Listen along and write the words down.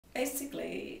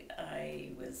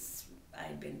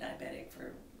I'd been diabetic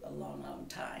for a long, long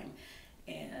time,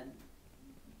 and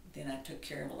then I took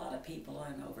care of a lot of people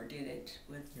and overdid it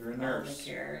with You're a all nurse. the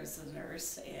care as a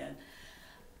nurse, and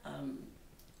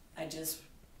I just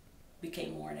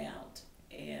became worn out.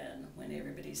 And when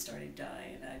everybody started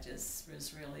dying, I just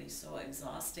was really so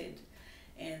exhausted.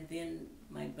 And then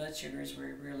my blood sugars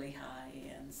were really high,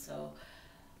 and so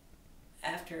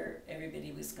after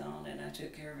everybody was gone and I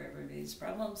took care of everybody's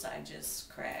problems, I just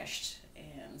crashed.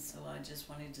 And so I just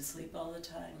wanted to sleep all the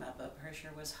time. My blood pressure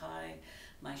was high.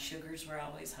 My sugars were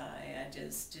always high. I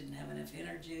just didn't have enough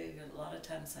energy. A lot of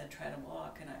times I'd try to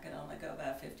walk and I could only go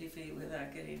about 50 feet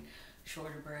without getting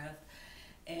short of breath.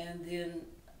 And then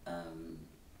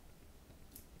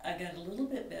I got a little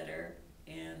bit better,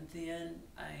 and then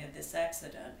I had this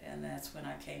accident, and that's when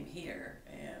I came here.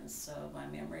 And so my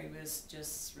memory was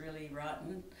just really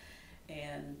rotten,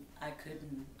 and I'd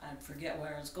forget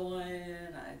where I was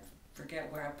going, I'd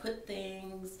forget where I put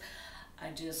things. I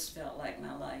just felt like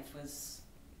my life was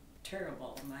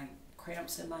terrible. My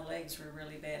cramps in my legs were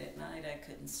really bad at night. I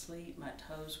couldn't sleep. My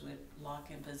toes would lock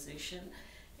in position,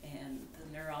 and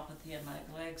the neuropathy in my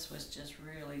legs was just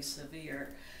really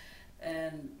severe.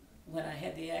 And when I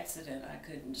had the accident, I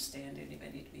couldn't stand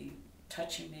anybody to be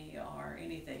touching me or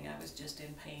anything. I was just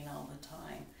in pain all the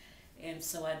time. And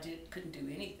so I couldn't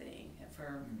do anything for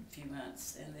a few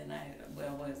months. And then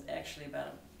was actually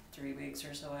about 3 weeks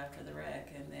or so after the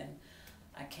wreck. And then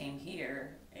I came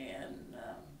here, and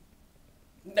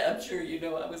I'm sure you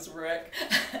know I was a wreck.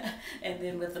 And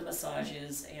then with the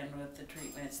massages and with the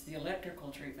treatments, the electrical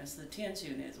treatments, the TENS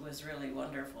unit was really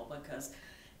wonderful because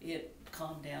it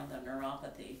calmed down the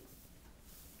neuropathy,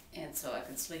 and so I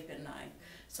could sleep at night.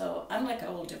 So I'm like a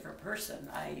whole different person.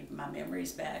 My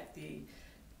memory's back,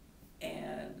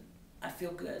 and I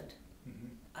feel good.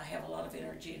 I have a lot of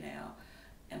energy now.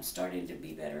 I'm starting to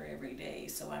be better every day,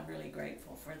 so I'm really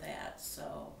grateful for that.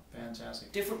 So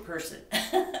fantastic. Different person.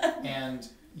 And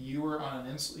you're on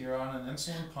an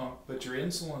insulin pump, but your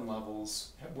insulin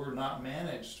levels were not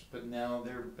managed, but now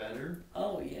they're better?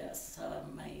 Oh yes,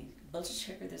 my blood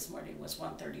sugar this morning was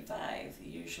 135.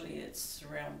 Usually it's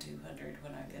around 200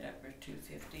 when I get up, or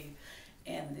 250.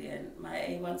 And then my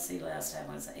A1C last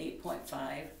time was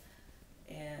 8.5,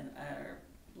 and a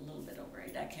little bit over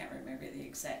 8. I can't remember the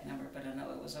exact number, but I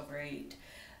know it was over 8.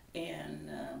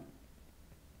 And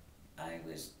I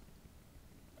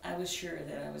was sure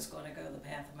that I was going to go the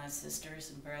path of my sisters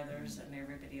and brothers and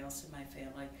everybody else in my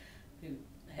family who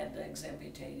had legs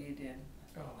amputated, and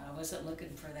I wasn't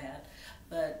looking for that.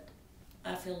 But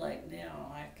I feel like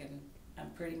now I'm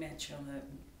pretty much on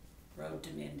the road to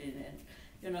mending. And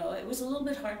you know, it was a little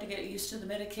bit hard to get used to the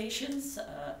medications.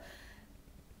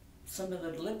 Some of the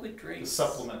liquid drinks. The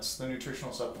supplements, the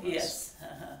nutritional supplements. Yes.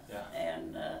 Yeah.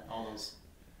 And all those.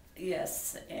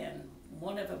 yes, and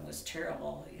one of them was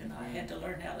terrible. You know, I had to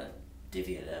learn how to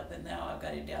divvy it up, and now I've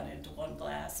got it down into one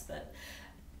glass. But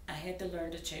I had to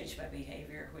learn to change my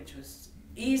behavior, which was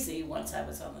easy once I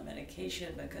was on the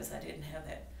medication, because I didn't have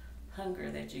that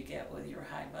hunger that you get with your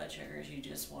high blood sugars. You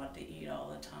just want to eat all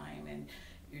the time, and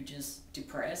you're just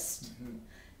depressed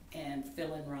and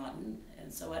feeling rotten.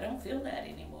 And so I don't feel that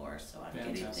anymore. So I'm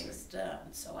getting things done.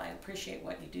 So I appreciate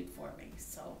what you did for me.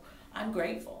 So I'm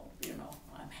grateful. You know,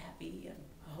 I'm happy and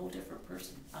a whole different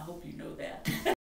person. I hope you know that.